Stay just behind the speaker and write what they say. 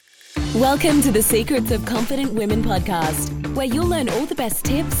Welcome to the Secrets of Confident Women podcast, where you'll learn all the best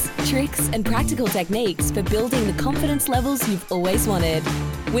tips, tricks, and practical techniques for building the confidence levels you've always wanted.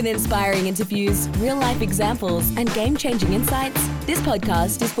 With inspiring interviews, real-life examples, and game-changing insights, this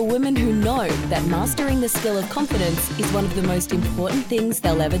podcast is for women who know that mastering the skill of confidence is one of the most important things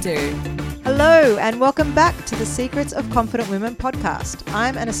they'll ever do. Hello and welcome back to the Secrets of Confident Women podcast.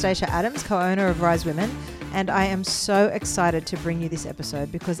 I'm Anastasia Adams, co-owner of Rise Women, and I am so excited to bring you this episode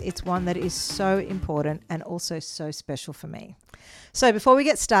because it's one that is so important and also so special for me. So before we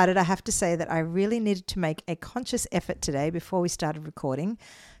get started, I have to say that I really needed to make a conscious effort today before we started recording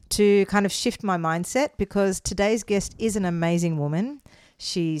to kind of shift my mindset, because today's guest is an amazing woman.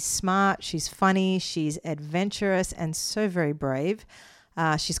 She's smart, she's funny, she's adventurous and so very brave.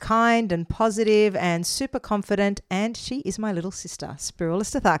 She's kind and positive and super confident, and she is my little sister, Spirula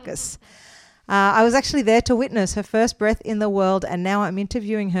Stathakis. I was actually there to witness her first breath in the world, and now I'm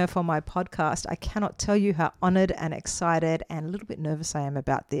interviewing her for my podcast. I cannot tell you how honoured and excited and a little bit nervous I am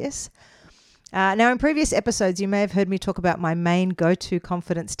about this. Now, in previous episodes, you may have heard me talk about my main go-to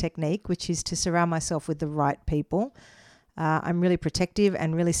confidence technique, which is to surround myself with the right people. I'm really protective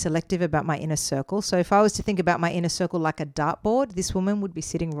and really selective about my inner circle. So if I was to think about my inner circle like a dartboard, this woman would be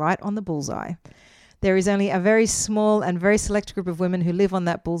sitting right on the bullseye. There is only a very small and very select group of women who live on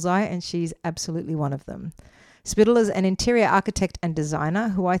that bullseye, and she's absolutely one of them. Spirula is an interior architect and designer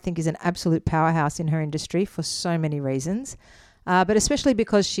who I think is an absolute powerhouse in her industry for so many reasons, but especially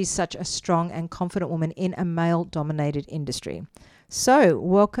because she's such a strong and confident woman in a male-dominated industry. So,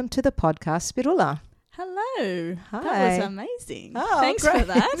 welcome to the podcast, Spirula. Hello. Hi. That was amazing. Oh, Thanks great. for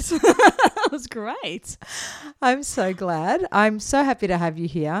that. That was great. I'm so glad. I'm so happy to have you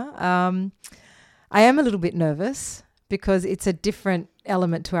here. I am a little bit nervous because it's a different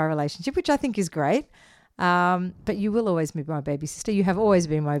element to our relationship, which I think is great. But you will always be my baby sister. You have always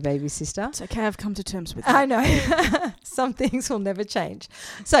been my baby sister. It's okay. I've come to terms with it. I know. Some things will never change.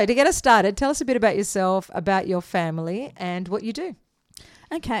 So to get us started, tell us a bit about yourself, about your family, and what you do.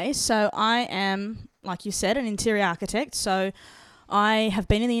 Okay. So I am, like you said, an interior architect. So I have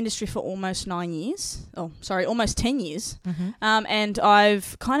been in the industry for almost 9 years. Almost 10 years. Mm-hmm. And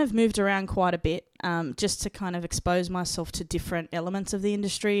I've kind of moved around quite a bit just to kind of expose myself to different elements of the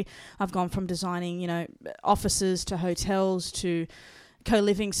industry. I've gone from designing, offices to hotels to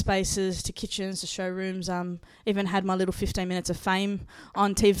co-living spaces to kitchens to showrooms. Even had my little 15 minutes of fame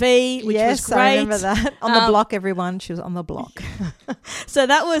on TV, which was great. I remember that. On the block, everyone. She was on the block. So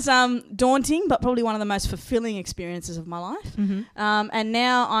that was daunting, but probably one of the most fulfilling experiences of my life. Mm-hmm. And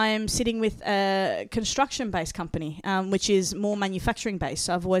now I'm sitting with a construction-based company, which is more manufacturing-based.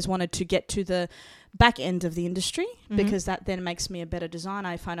 So I've always wanted to get to the back end of the industry because that then makes me a better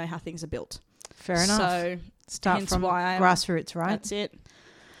designer if I know how things are built. Fair enough. So start from grassroots, right?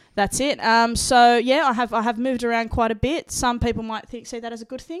 That's it. So yeah, I have moved around quite a bit. Some people might see that as a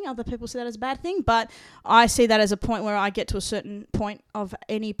good thing. Other people see that as a bad thing. But I see that as a point where I get to a certain point of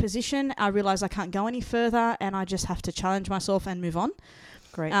any position, I realise I can't go any further, and I just have to challenge myself and move on.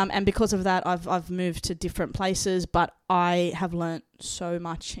 Great. And because of that, I've moved to different places, but I have learnt so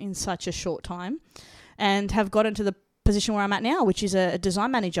much in such a short time, and have gotten to the position where I'm at now, which is a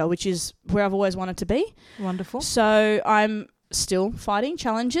design manager, which is where I've always wanted to be. Wonderful. So I'm still fighting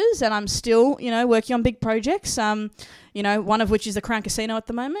challenges, and I'm still, working on big projects. One of which is the Crown Casino at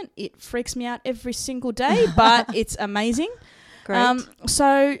the moment. It freaks me out every single day, but it's amazing. Great.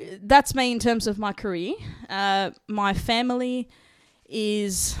 So that's me in terms of my career. My family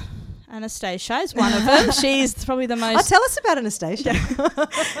is Anastasia is one of them. She's probably the most... tell us about Anastasia.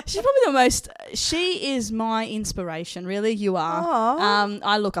 She's probably the most... She is my inspiration, really. You are.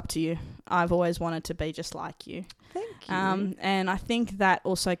 I look up to you. I've always wanted to be just like you. Thank you. And I think that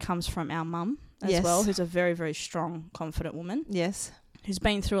also comes from our mum as well, who's a very, very strong, confident woman. Yes. Who's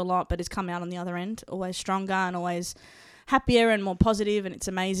been through a lot but has come out on the other end, always stronger and always happier and more positive, and it's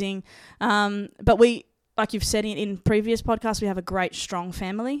amazing. But we... Like you've said in previous podcasts, we have a great, strong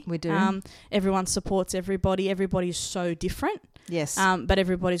family. We do. Everyone supports everybody. Everybody's so different. Yes. But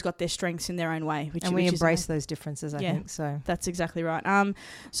everybody's got their strengths in their own way. And we embrace those differences, I think. So that's exactly right.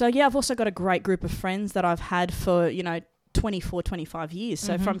 So, yeah, I've also got a great group of friends that I've had for, 24, 25 years.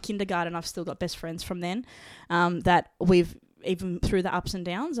 So from kindergarten, I've still got best friends from then that we've... Even through the ups and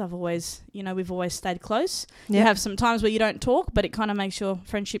downs, I've always, we've always stayed close. Yep. You have some times where you don't talk, but it kind of makes your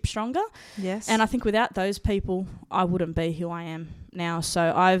friendship stronger. Yes. And I think without those people, I wouldn't be who I am now. So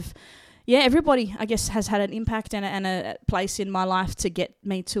everybody, I guess, has had an impact and a place in my life to get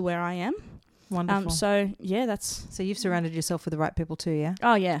me to where I am. Wonderful. So you've surrounded yourself with the right people too, yeah?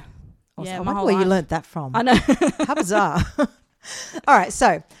 Oh, yeah. Awesome. Yeah, I my wonder whole where life. you learnt that from. I know. How bizarre. All right,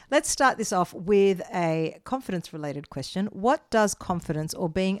 so let's start this off with a confidence-related question. What does confidence or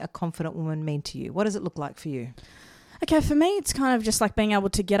being a confident woman mean to you? What does it look like for you? Okay, for me, it's kind of just like being able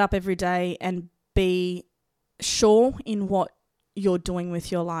to get up every day and be sure in what you're doing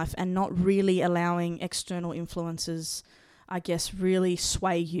with your life and not really allowing external influences, I guess, really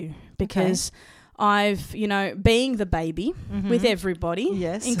sway you. Because I've, being the baby with everybody,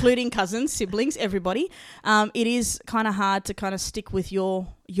 Yes. including cousins, siblings, everybody, it is kind of hard to kind of stick with your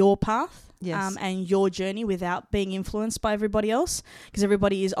path. Yes. And your journey without being influenced by everybody else, because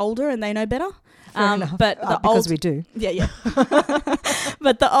everybody is older and they know better. Fair enough. But because we do. Yeah.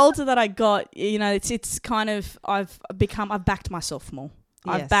 But the older that I got, it's kind of I've backed myself more.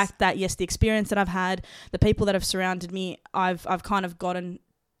 Yes. I've backed that. Yes, the experience that I've had, the people that have surrounded me, I've kind of gotten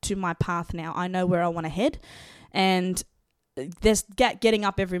to my path now. I know where I want to head, and there's getting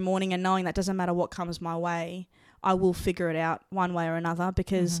up every morning and knowing that doesn't matter what comes my way, I will figure it out one way or another,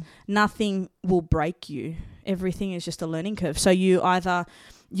 because nothing will break you. Everything is just a learning curve. So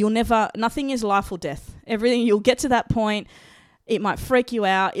nothing is life or death. Everything, you'll get to that point. It might freak you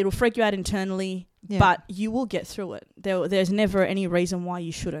out. It'll freak you out internally, but you will get through it. There's never any reason why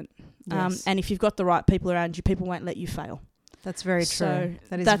you shouldn't. Yes. And if you've got the right people around you, people won't let you fail. That's very true. So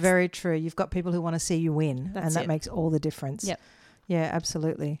that is very true. You've got people who want to see you win, and that makes all the difference. Yep. Yeah,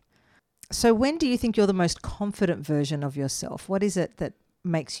 absolutely. So when do you think you're the most confident version of yourself? What is it that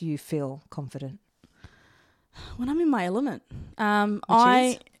makes you feel confident? When I'm in my element.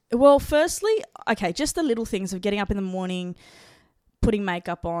 Firstly, just the little things of getting up in the morning, putting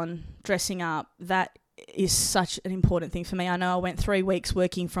makeup on, dressing up, that is such an important thing for me. I know I went 3 weeks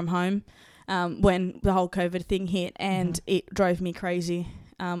working from home when the whole COVID thing hit, and it drove me crazy.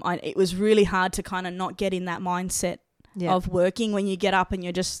 It was really hard to kind of not get in that mindset of working when you get up and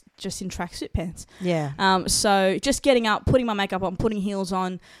you're just in tracksuit pants. Yeah. So just getting up, putting my makeup on, putting heels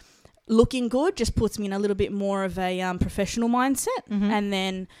on, looking good just puts me in a little bit more of a professional mindset. And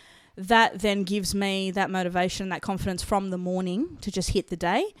then that then gives me that motivation, that confidence from the morning to just hit the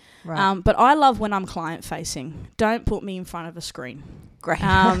day. Right. But I love when I'm client facing. Don't put me in front of a screen. Great.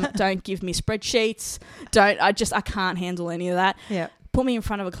 Don't give me spreadsheets. I can't handle any of that. Yeah. Put me in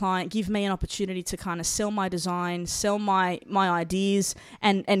front of a client, give me an opportunity to kind of sell my design, sell my ideas,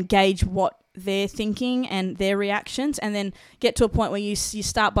 and gauge what they're thinking and their reactions, and then get to a point where you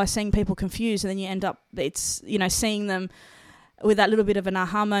start by seeing people confused, and then you end up seeing them with that little bit of an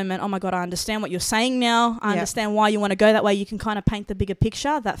aha moment. Oh my God, I understand what you're saying now. I understand why you want to go that way. You can kind of paint the bigger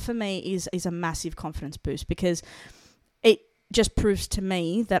picture. That for me is a massive confidence boost, because it just proves to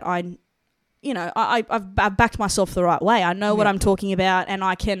me that I've backed myself the right way. I know what I'm talking about, and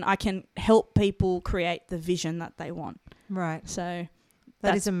I can help people create the vision that they want. Right. So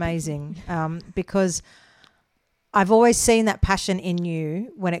that is amazing, because I've always seen that passion in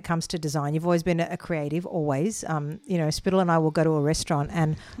you when it comes to design. You've always been a creative, always. Spittle and I will go to a restaurant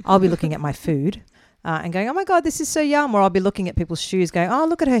and I'll be looking at my food and going, oh my God, this is so yum. Or I'll be looking at people's shoes going, oh,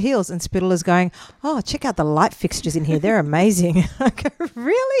 look at her heels. And Spittle is going, oh, check out the light fixtures in here. They're amazing. I go,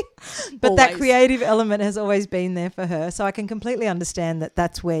 really? But always. That creative element has always been there for her. So I can completely understand that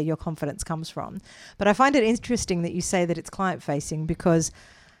that's where your confidence comes from. But I find it interesting that you say that it's client facing, because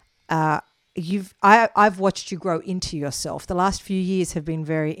I've watched you grow into yourself. The last few years have been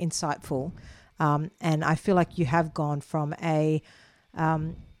very insightful, and I feel like you have gone from a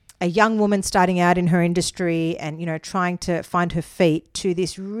young woman starting out in her industry and trying to find her feet to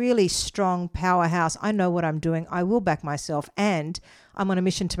this really strong powerhouse. I know what I'm doing. I will back myself, and I'm on a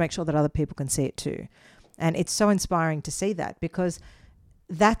mission to make sure that other people can see it too. And it's so inspiring to see that, because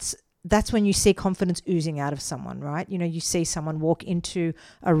that's when you see confidence oozing out of someone, right? You see someone walk into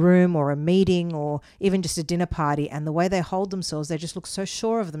a room or a meeting or even just a dinner party, and the way they hold themselves, they just look so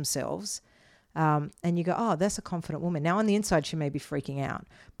sure of themselves. And you go, oh, that's a confident woman. Now on the inside, she may be freaking out,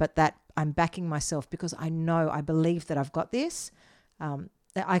 but that I'm backing myself because I believe that I've got this.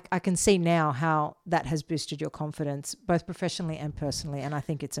 I can see now how that has boosted your confidence, both professionally and personally, and I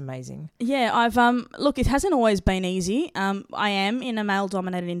think it's amazing. Yeah, I've look, it hasn't always been easy. I am in a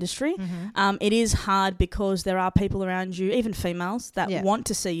male-dominated industry. It is hard because there are people around you, even females, that want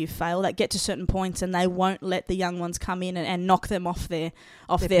to see you fail, that get to certain points and they won't let the young ones come in and knock them off their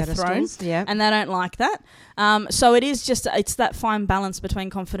throne. Yeah. And they don't like that. So it is it's that fine balance between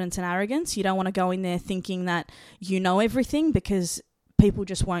confidence and arrogance. You don't want to go in there thinking that you know everything, because people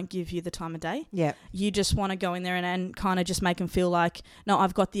just won't give you the time of day. Yeah. You just want to go in there and kind of just make them feel like, no,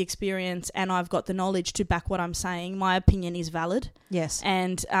 I've got the experience and I've got the knowledge to back what I'm saying. My opinion is valid. Yes.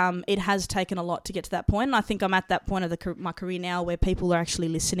 And it has taken a lot to get to that point. And I think I'm at that point of my career now where people are actually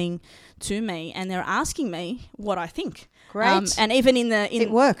listening to me and they're asking me what I think. Great. And even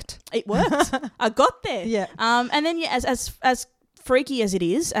it worked. It worked. I got there. Yeah. And then as freaky as it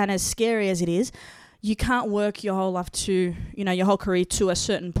is and as scary as it is, you can't work your whole life to, your whole career to a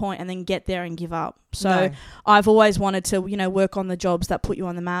certain point and then get there and give up. So No. I've always wanted to, work on the jobs that put you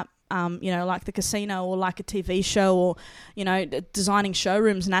on the map. Like the casino or like a TV show or, designing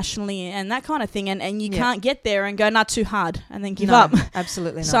showrooms nationally and that kind of thing. And you can't get there and go, not too hard and then give up.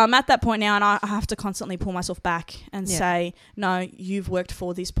 Absolutely not. So I'm at that point now and I have to constantly pull myself back and say, no, you've worked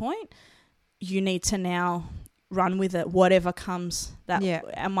for this point. You need to now run with it. Whatever comes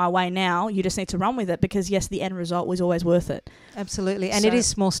my way now, you just need to run with it because, yes, the end result was always worth it. Absolutely. And it is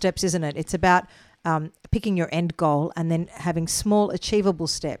small steps, isn't it? It's about picking your end goal and then having small achievable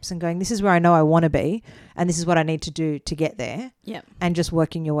steps and going, this is where I know I want to be and this is what I need to do to get there. Yep. And just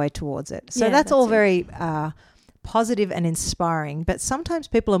working your way towards it. So that's all very positive and inspiring, but sometimes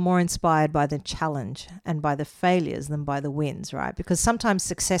people are more inspired by the challenge and by the failures than by the wins, right? Because sometimes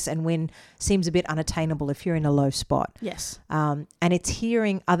success and win seems a bit unattainable if you're in a low spot. Yes. And it's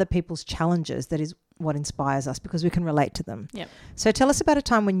hearing other people's challenges that is what inspires us because we can relate to them. Yep. So tell us about a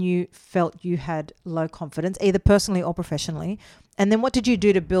time when you felt you had low confidence, either personally or professionally, and then what did you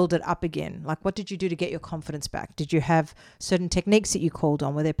do to build it up again? Like what did you do to get your confidence back? Did you have certain techniques that you called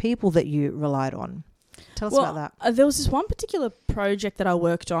on? Were there people that you relied on? Tell us about that. There was this one particular project that I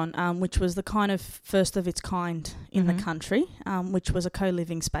worked on, which was the kind of first of its kind in the country, which was a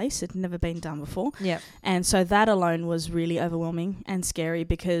co-living space. It had never been done before. Yeah. And so that alone was really overwhelming and scary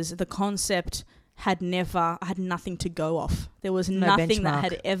because the concept I had nothing to go off. There was nothing that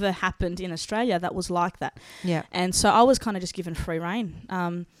had ever happened in Australia that was like that. Yeah. And so I was kind of just given free rein.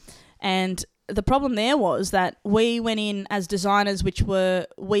 And the problem there was that we went in as designers,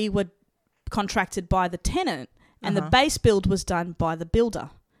 we were contracted by the tenant and the base build was done by the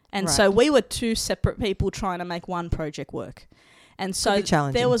builder. And so we were two separate people trying to make one project work. And so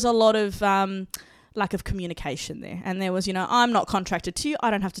there was a lot of lack of communication there. And there was, I'm not contracted to you.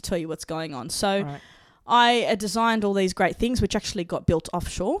 I don't have to tell you what's going on. So I designed all these great things, which actually got built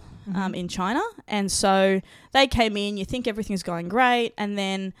offshore in China. And so they came in, you think everything's going great. And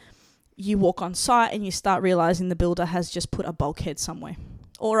then you walk on site and you start realizing the builder has just put a bulkhead somewhere.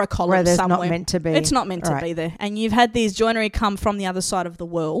 Or a column where there's somewhere. Not meant to be. It's not meant to be there. And you've had these joinery come from the other side of the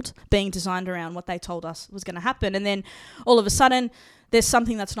world being designed around what they told us was going to happen. And then all of a sudden, there's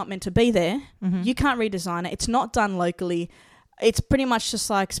something that's not meant to be there. Mm-hmm. You can't redesign it. It's not done locally. It's pretty much just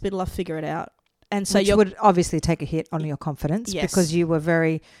like Spittle, figure it out. And so you would obviously take a hit on your confidence because you were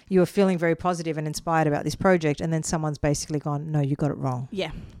feeling very positive and inspired about this project, and then someone's basically gone, no, you got it wrong.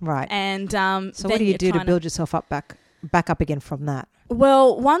 Yeah. Right. And so what do you do to build yourself back up again from that?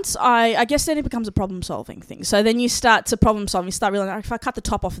 Well, once I guess then it becomes a problem-solving thing. So then you start to problem-solve. You start realizing, if I cut the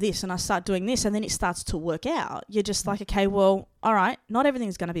top off this and I start doing this and then it starts to work out, you're just like, okay, well, all right, not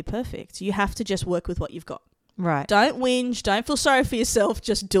everything's going to be perfect. You have to just work with what you've got. Right. Don't whinge. Don't feel sorry for yourself.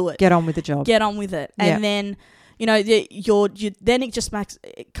 Just do it. Get on with the job. Get on with it. And then, then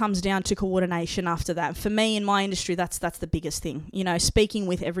it comes down to coordination after that. For me, in my industry, that's the biggest thing. Speaking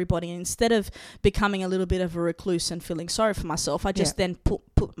with everybody. Instead of becoming a little bit of a recluse and feeling sorry for myself, I just then put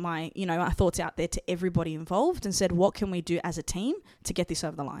my, my thoughts out there to everybody involved and said, what can we do as a team to get this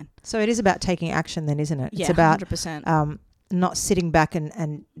over the line? So it is about taking action then, isn't it? Yeah, it's about 100%. Not sitting back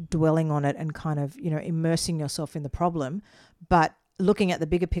and dwelling on it and kind of, immersing yourself in the problem, but looking at the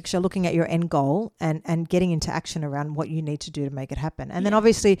bigger picture, looking at your end goal and getting into action around what you need to do to make it happen. And then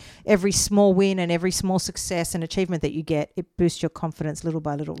obviously every small win and every small success and achievement that you get, it boosts your confidence little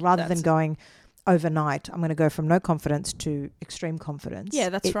by little rather than going overnight. I'm going to go from no confidence to extreme confidence. Yeah,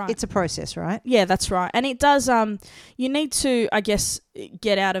 that's right. It's a process, right? Yeah, that's right. And it does, you need to, I guess,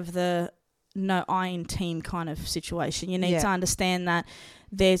 get out of the no I in team kind of situation. You need to understand that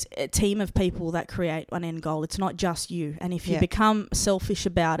there's a team of people that create an end goal. It's not just you. And if you become selfish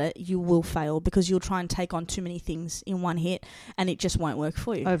about it, you will fail because you'll try and take on too many things in one hit and it just won't work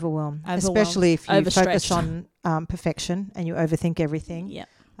for you. Overwhelm. Especially if you focus on perfection and you overthink everything.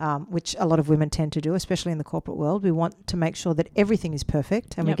 Yeah. Which a lot of women tend to do, especially in the corporate world. We want to make sure that everything is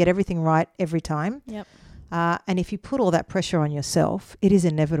perfect and we get everything right every time. Yep. And if you put all that pressure on yourself, it is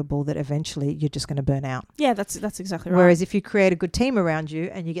inevitable that eventually you're just going to burn out. Yeah, that's exactly right. Whereas if you create a good team around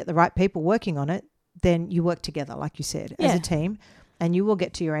you and you get the right people working on it, then you work together, like you said, as a team, and you will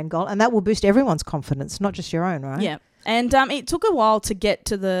get to your end goal. And that will boost everyone's confidence, not just your own, right? Yeah. And it took a while to get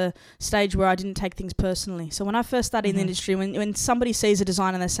to the stage where I didn't take things personally. So when I first started in the industry, when somebody sees a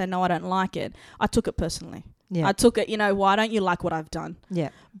design and they say, no, I don't like it, I took it personally. Yeah. I took it, why don't you like what I've done? Yeah.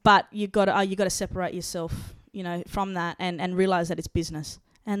 But you got to separate yourself, from that and realize that it's business.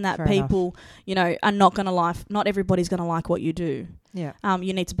 And that Fair people, are not going to not everybody's going to like what you do. Yeah.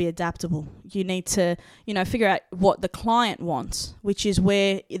 You need to be adaptable. You need to, figure out what the client wants, which is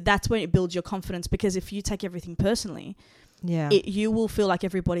that's when it builds your confidence. Because if you take everything personally, you will feel like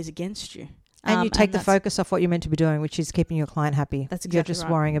everybody's against you. And you take the focus off what you're meant to be doing, which is keeping your client happy. That's exactly You're just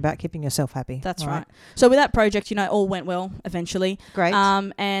worrying about keeping yourself happy. That's right. So with that project, all went well eventually. Great.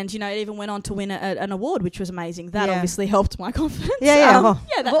 And, it even went on to win an award, which was amazing. That obviously helped my confidence.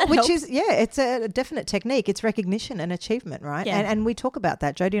 That which helps. It's a definite technique. It's recognition and achievement, right? Yeah. And we talk about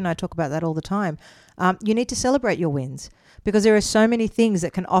that. Jodie and I talk about that all the time. You need to celebrate your wins because there are so many things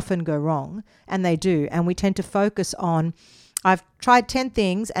that can often go wrong, and they do. And we tend to focus on, I've tried 10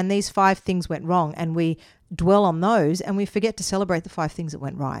 things and these 5 things went wrong, and we dwell on those and we forget to celebrate the 5 things that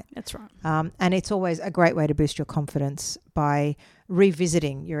went right. That's right. And it's always a great way to boost your confidence by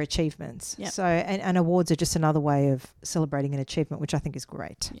revisiting your achievements. Yep. So, and awards are just another way of celebrating an achievement, which I think is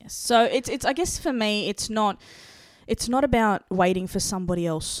great. Yes. So it's I guess for me, it's not about waiting for somebody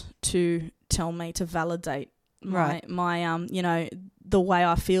else to tell me, to validate my the way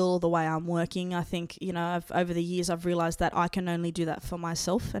I feel, the way I'm working. I think, over the years I've realised that I can only do that for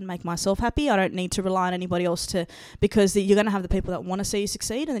myself and make myself happy. I don't need to rely on anybody else because you're going to have the people that want to see you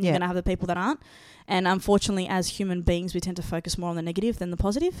succeed, and then you're going to have the people that aren't. And unfortunately, as human beings, we tend to focus more on the negative than the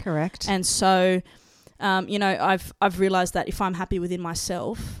positive. Correct. And so, I've realised that if I'm happy within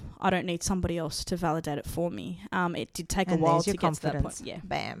myself, I don't need somebody else to validate it for me. It did take a while to get to that point. Yeah.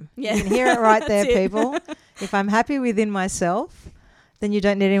 Bam. Yeah. You can hear it right there, it. people. If I'm happy within myself, then you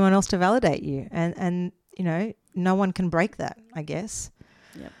don't need anyone else to validate you. And no one can break that, I guess.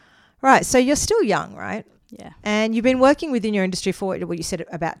 Yep. Right. So you're still young, right? Yeah. And you've been working within your industry for what you said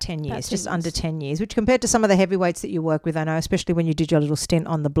about 10 years, just under 10 years, which compared to some of the heavyweights that you work with, I know, especially when you did your little stint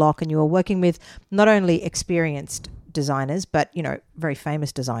on the block and you were working with not only experienced designers, but, very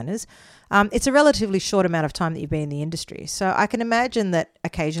famous designers. It's a relatively short amount of time that you've been in the industry. So I can imagine that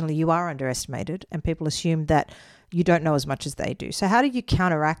occasionally you are underestimated and people assume that you don't know as much as they do. So how do you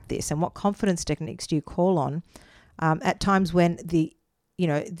counteract this, and what confidence techniques do you call on at times when the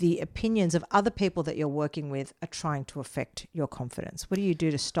opinions of other people that you're working with are trying to affect your confidence? What do you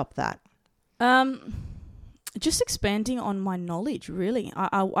do to stop that? Just expanding on my knowledge, really.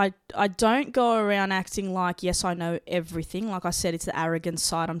 I don't go around acting like, yes, I know everything. Like I said, it's the arrogant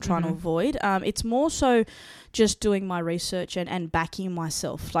side I'm trying to avoid. It's more so just doing my research and backing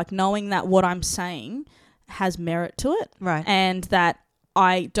myself, like knowing that what I'm saying has merit to it. Right. And that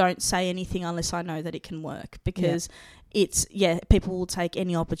I don't say anything unless I know that it can work, because people will take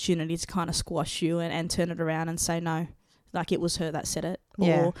any opportunity to kind of squash you and turn it around and say, no, like it was her that said it.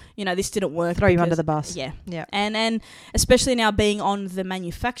 Yeah. Or, this didn't work. Throw you under the bus. Yeah. Yeah. And especially now being on the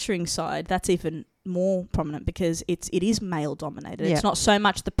manufacturing side, that's even more prominent because it is male dominated. Yeah. It's not so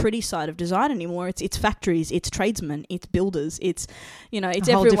much the pretty side of design anymore. It's factories, it's tradesmen, it's builders, it's it's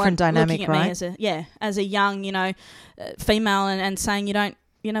a whole everyone different dynamic, looking at right? me as a young female and saying you don't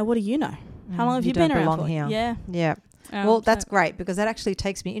what do you know? How long have you been around for? Here. Yeah. Yeah. Well, that's great, because that actually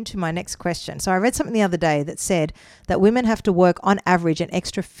takes me into my next question. So I read something the other day that said that women have to work on average an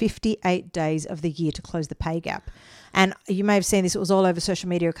extra 58 days of the year to close the pay gap. And you may have seen this, it was all over social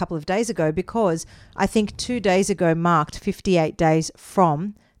media a couple of days ago, because I think 2 days ago marked 58 days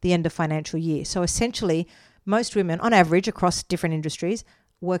from the end of financial year. So essentially, most women on average across different industries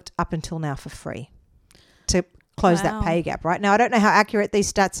worked up until now for free to close that pay gap, right? Now, I don't know how accurate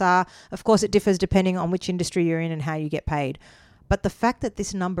these stats are. Of course, it differs depending on which industry you're in and how you get paid. But the fact that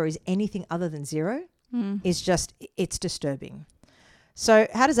this number is anything other than zero is just, it's disturbing. So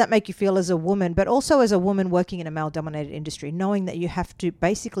how does that make you feel as a woman, but also as a woman working in a male-dominated industry, knowing that you have to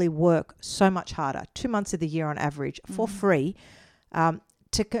basically work so much harder, 2 months of the year on average, for free,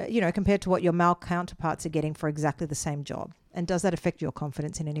 compared to what your male counterparts are getting for exactly the same job? And does that affect your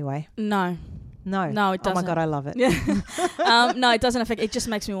confidence in any way? No, it doesn't. Oh my God, I love it. Yeah. No, it doesn't affect. It just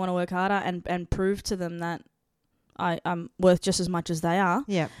makes me want to work harder and prove to them that I'm worth just as much as they are.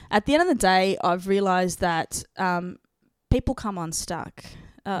 Yeah. At the end of the day, I've realised that people come unstuck.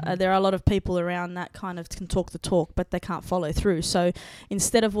 There are a lot of people around that kind of can talk the talk, but they can't follow through. So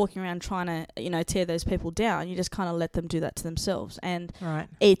instead of walking around trying to, tear those people down, you just kind of let them do that to themselves. And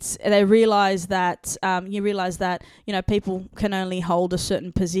they realise that people can only hold a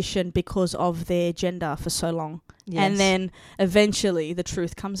certain position because of their gender for so long. Yes. And then eventually the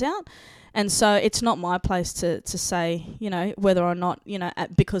truth comes out. And so it's not my place to say, whether or not,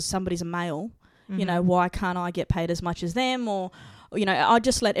 because somebody's a male, why can't I get paid as much as them? Or, I'll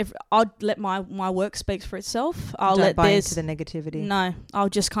just I'll let my work speak for itself. Don't buy into the negativity. No, I'll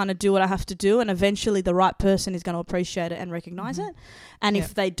just kind of do what I have to do, and eventually the right person is going to appreciate it and recognize it. And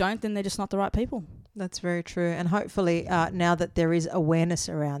if they don't, then they're just not the right people. That's very true. And hopefully now that there is awareness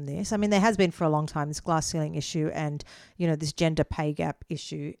around this, I mean, there has been for a long time, this glass ceiling issue and, this gender pay gap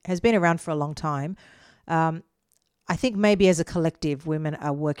issue has been around for a long time. I think maybe as a collective, women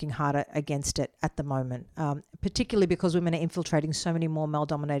are working harder against it at the moment, particularly because women are infiltrating so many more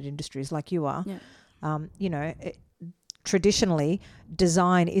male-dominated industries like you are. Yeah. Traditionally,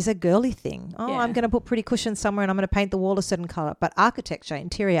 design is a girly thing. I'm going to put pretty cushions somewhere and I'm going to paint the wall a certain colour. But architecture,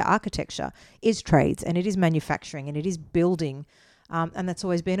 interior architecture is trades and it is manufacturing and it is building. And that's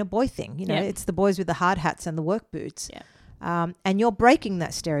always been a boy thing. It's the boys with the hard hats and the work boots. Yeah. And you're breaking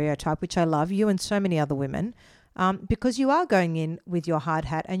that stereotype, which I love, you and so many other women. Because you are going in with your hard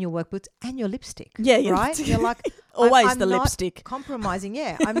hat and your work boots and your lipstick. Yeah, right? You're like, always I'm the not lipstick. Compromising,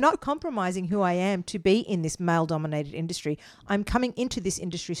 yeah. I'm not compromising who I am to be in this male-dominated industry. I'm coming into this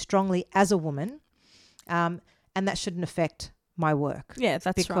industry strongly as a woman, and that shouldn't affect my work. Yeah,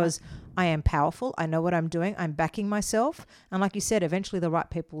 that's right. Because I am powerful. I know what I'm doing. I'm backing myself. And like you said, eventually the right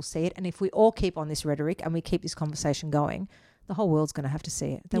people will see it. And if we all keep on this rhetoric and we keep this conversation going, the whole world's going to have to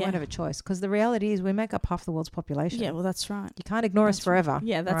see it. They won't have a choice because the reality is we make up half the world's population. Yeah, well, that's right. You can't ignore us forever. Right.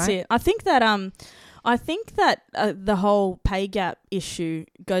 Yeah, that's right? it. I think that the whole pay gap issue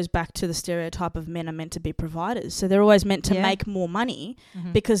goes back to the stereotype of men are meant to be providers. So they're always meant to make more money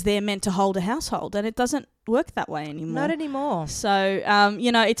because they're meant to hold a household, and it doesn't work that way anymore. Not anymore. So,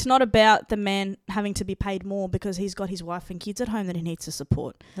 it's not about the man having to be paid more because he's got his wife and kids at home that he needs to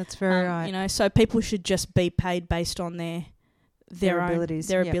support. That's very right. So people should just be paid based on their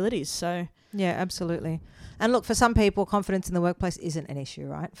abilities. Abilities. So yeah, absolutely. And look, for some people, confidence in the workplace isn't an issue,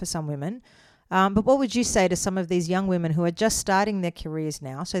 right? For some women. But what would you say to some of these young women who are just starting their careers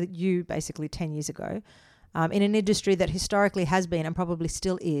now, so that you basically 10 years ago, in an industry that historically has been and probably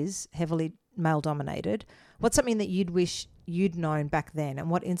still is heavily male-dominated? What's something that you'd wish you'd known back then, and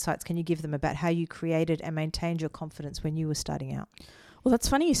what insights can you give them about how you created and maintained your confidence when you were starting out? Well, that's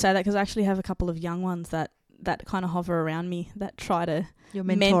funny you say that because I actually have a couple of young ones that kind of hover around me that try to... You're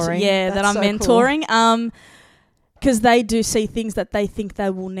mentoring. That I'm mentoring. Cool. Because they do see things that they think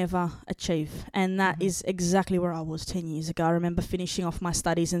they will never achieve. And that is exactly where I was 10 years ago. I remember finishing off my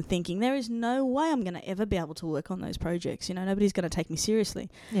studies and thinking, there is no way I'm going to ever be able to work on those projects. Nobody's going to take me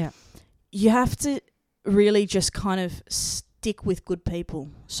seriously. Yeah. You have to really just kind of stick with good people.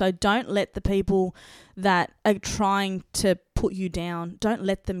 So don't let the people that are trying to put you down, don't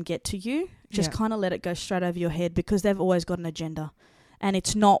let them get to you. Just kind of let it go straight over your head because they've always got an agenda and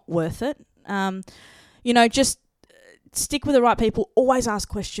it's not worth it. Just stick with the right people. Always ask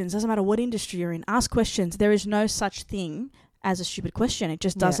questions. Doesn't matter what industry you're in. Ask questions. There is no such thing as a stupid question. It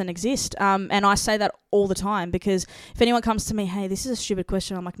just doesn't exist. And I say that all the time because if anyone comes to me, hey, this is a stupid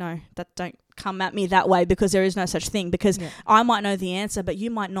question, I'm like, no, don't come at me that way because there is no such thing because I might know the answer, but you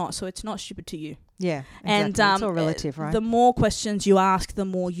might not. So it's not stupid to you. Yeah, exactly. And it's all relative, right? The more questions you ask, the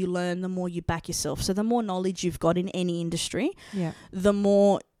more you learn, the more you back yourself. So the more knowledge you've got in any industry, the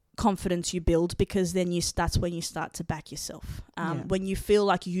more confidence you build because then that's when you start to back yourself. When you feel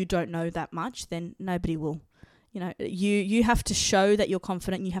like you don't know that much, then nobody will. You have to show that you're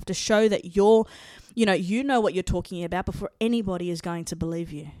confident. You have to show that you know what you're talking about before anybody is going to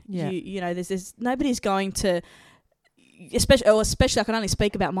believe you. Yeah. There's nobody's going to, especially I can only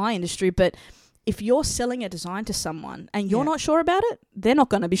speak about my industry, but if you're selling a design to someone and you're not sure about it, they're not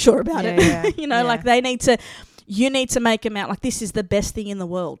going to be sure about it. Yeah. Like you need to make them out like this is the best thing in the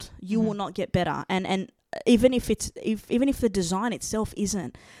world. You will not get better. And even if the design itself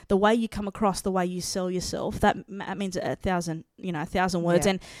isn't, the way you come across, the way you sell yourself, that means 1,000 words.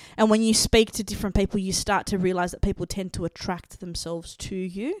 And when you speak to different people, you start to realize that people tend to attract themselves to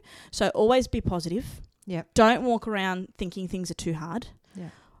you. So always be positive. Yeah. Don't walk around thinking things are too hard. Yeah.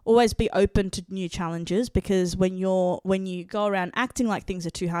 Always be open to new challenges because when you go around acting like things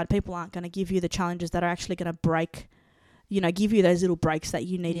are too hard, people aren't going to give you the challenges that are actually going to give you those little breaks that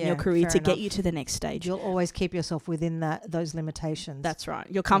you need in your career to get you to the next stage. You'll always keep yourself within those limitations. That's right.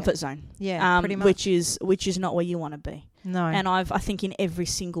 Your comfort zone. Yeah, pretty much. Which is not where you want to be. No. And I think in every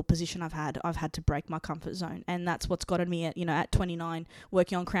single position I've had to break my comfort zone, and that's what's gotten me at 29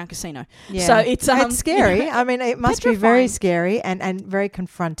 working on Crown Casino. Yeah. So it's scary. I mean, it must be very scary and very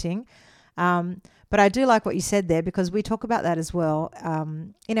confronting. But I do like what you said there because we talk about that as well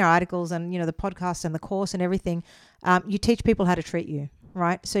in our articles and the podcast and the course and everything. You teach people how to treat you.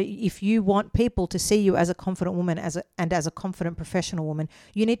 right? So if you want people to see you as a confident woman, as a confident professional woman,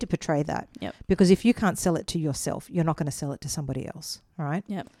 you need to portray that. Yep. Because if you can't sell it to yourself, you're not going to sell it to somebody else, all right?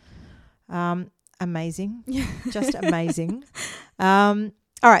 Yep. Amazing. Just amazing.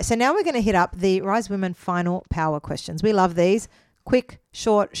 All right, so now we're going to hit up the Rise Women final power questions. We love these. Quick,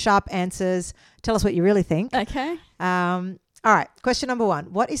 short, sharp answers. Tell us what you really think. Okay. All right, question number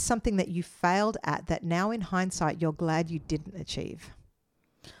 1. What is something that you failed at that now in hindsight you're glad you didn't achieve?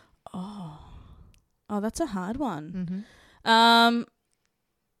 Oh, that's a hard one. Mm-hmm.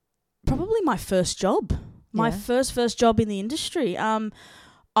 Probably my first job. My first job in the industry.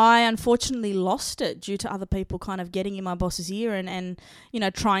 I unfortunately lost it due to other people kind of getting in my boss's ear and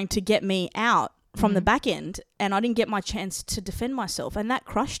trying to get me out from the back end, and I didn't get my chance to defend myself, and that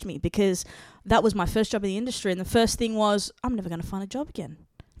crushed me because that was my first job in the industry, and the first thing was I'm never going to find a job again.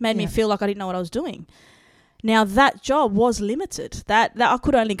 Made me feel like I didn't know what I was doing. Now that job was limited. That I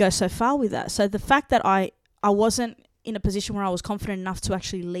could only go so far with that. So the fact that I wasn't in a position where I was confident enough to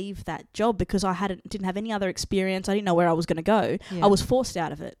actually leave that job because I didn't have any other experience, I didn't know where I was going to go. I was forced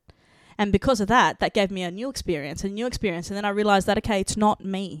out of it. And because of that gave me a new experience. And then I realized that, okay, it's not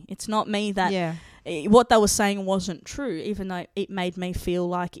me. It's not me that what they were saying wasn't true, even though it made me feel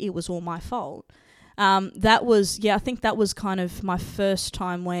like it was all my fault. I think that was kind of my first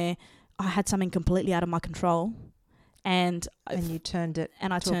time where I had something completely out of my control. And you turned it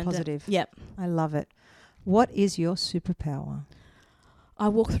to a positive. Yep. I love it. What is your superpower? I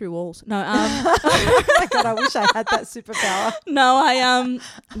walk through walls. No, oh my God, I wish I had that superpower. No,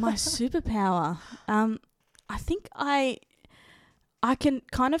 my superpower. I think I can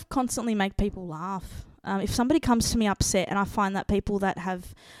kind of constantly make people laugh. If somebody comes to me upset, and I find that people that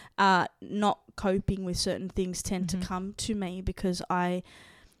have not coping with certain things tend to come to me because I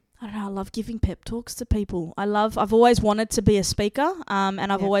don't know, I love giving pep talks to people. I've always wanted to be a speaker,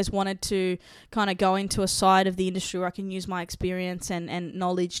 and I've always wanted to kind of go into a side of the industry where I can use my experience and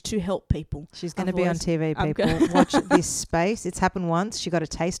knowledge to help people. She's going to be on TV, people. Watch this space. It's happened once. She got a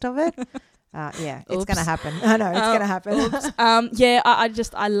taste of it. It's going to happen. I know, it's going to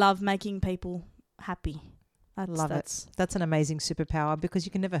happen. I love making people happy. Love it. That's an amazing superpower because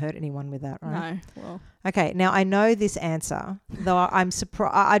you can never hurt anyone with that, right? No. Well. Okay, now I know this answer, though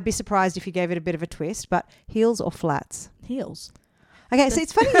I'd be surprised if you gave it a bit of a twist, but heels or flats? Heels. Okay, so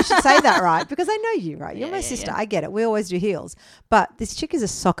it's funny you should say that, right? Because I know you, right? You're my sister. Yeah. I get it. We always do heels. But this chick is a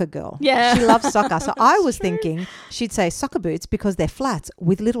soccer girl. Yeah. She loves soccer. So I was thinking she'd say soccer boots because they're flats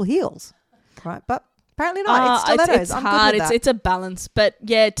with little heels, right? But apparently not. It's stilettos. It's I'm hard. Good with that. It's a balance. But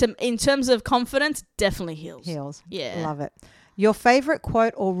yeah, in terms of confidence, definitely heels. Heels. Yeah. Love it. Your favorite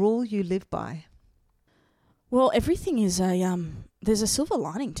quote or rule you live by? Well, everything is there's a silver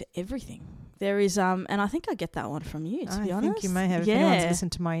lining to everything. There is, and I think I get that one from you, to be honest. I think you may have. Yeah. If anyone's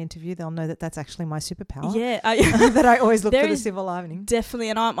listened to my interview, they'll know that that's actually my superpower. Yeah. That I always look for the silver lining. Definitely,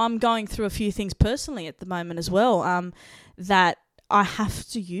 and I'm going through a few things personally at the moment as well, that I have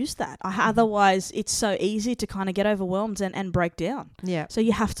to use that. Otherwise, it's so easy to kind of get overwhelmed and break down. Yeah. So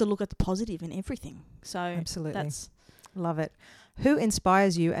you have to look at the positive in everything. So absolutely. Love it. Who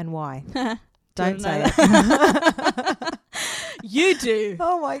inspires you and why? Don't say it. You do.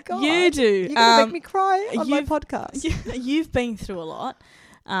 Oh my God. You do. You're going to make me cry on my podcast. You've been through a lot.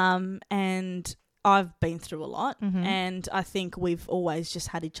 And I've been through a lot. And I think we've always just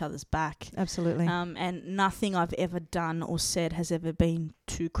had each other's back. Absolutely. And nothing I've ever done or said has ever been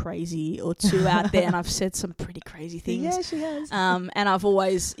too crazy or too out there. And I've said some pretty crazy things. Yeah, she has. And I've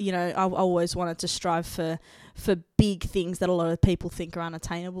always, I've always wanted to strive for big things that a lot of people think are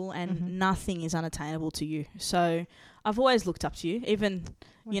unattainable, and nothing is unattainable to you. So I've always looked up to you, even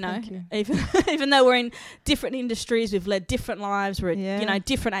even though we're in different industries, we've led different lives, we're at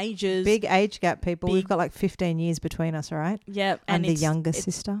different ages. Big age gap, people. We've got like 15 years between us, all right? Yeah. And the younger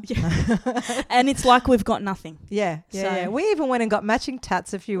sister. Yeah. And it's like we've got nothing. Yeah. We even went and got matching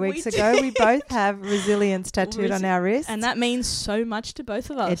tats a few weeks ago. We both have resilience tattooed on our wrists. And that means so much to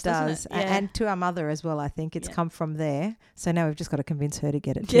both of us. It does. It? Yeah. And to our mother as well, I think. It's come from there. So now we've just got to convince her to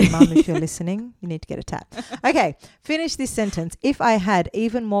get it. To Mum, if you're listening, you need to get a tat. Okay, finish this sentence. If I had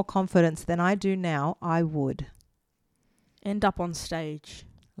even more confidence than I do now, I would end up on stage.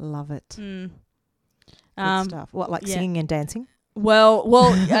 Love it. Good stuff. What, like singing and dancing? Well,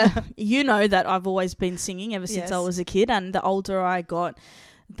 you know that I've always been singing ever since I was a kid, and the older I got,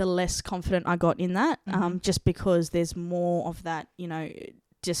 the less confident I got in that. Just because there's more of that,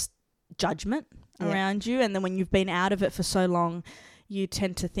 just judgment around you, and then when you've been out of it for so long, you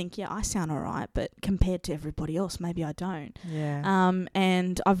tend to think, I sound all right, but compared to everybody else, maybe I don't. Yeah.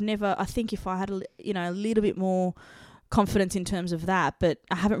 And I think if I had a little bit more confidence in terms of that, but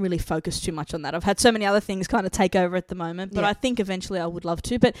I haven't really focused too much on that. I've had so many other things kind of take over at the moment, but I think eventually I would love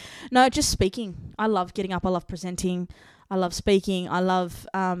to. But no, just speaking. I love getting up. I love presenting. I love speaking. I love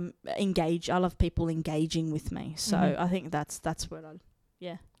engage. I love people engaging with me. So I think that's where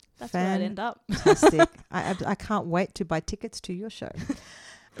that's where I'd end up. Fantastic. I can't wait to buy tickets to your show.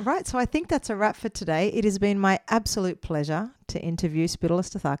 Right, so I think that's a wrap for today. It has been my absolute pleasure to interview Spitaler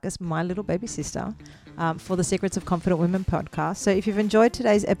Stathakis, my little baby sister, for the Secrets of Confident Women podcast. So if you've enjoyed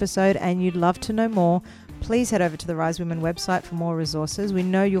today's episode and you'd love to know more, please head over to the Rise Women website for more resources. We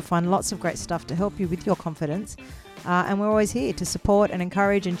know you'll find lots of great stuff to help you with your confidence. And we're always here to support and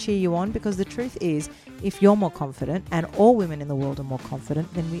encourage and cheer you on, because the truth is, if you're more confident and all women in the world are more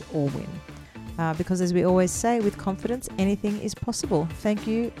confident, then we all win. Because as we always say, with confidence, anything is possible. Thank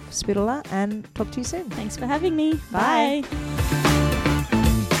you, Spitaler, and talk to you soon. Thanks for having me. Bye. Bye.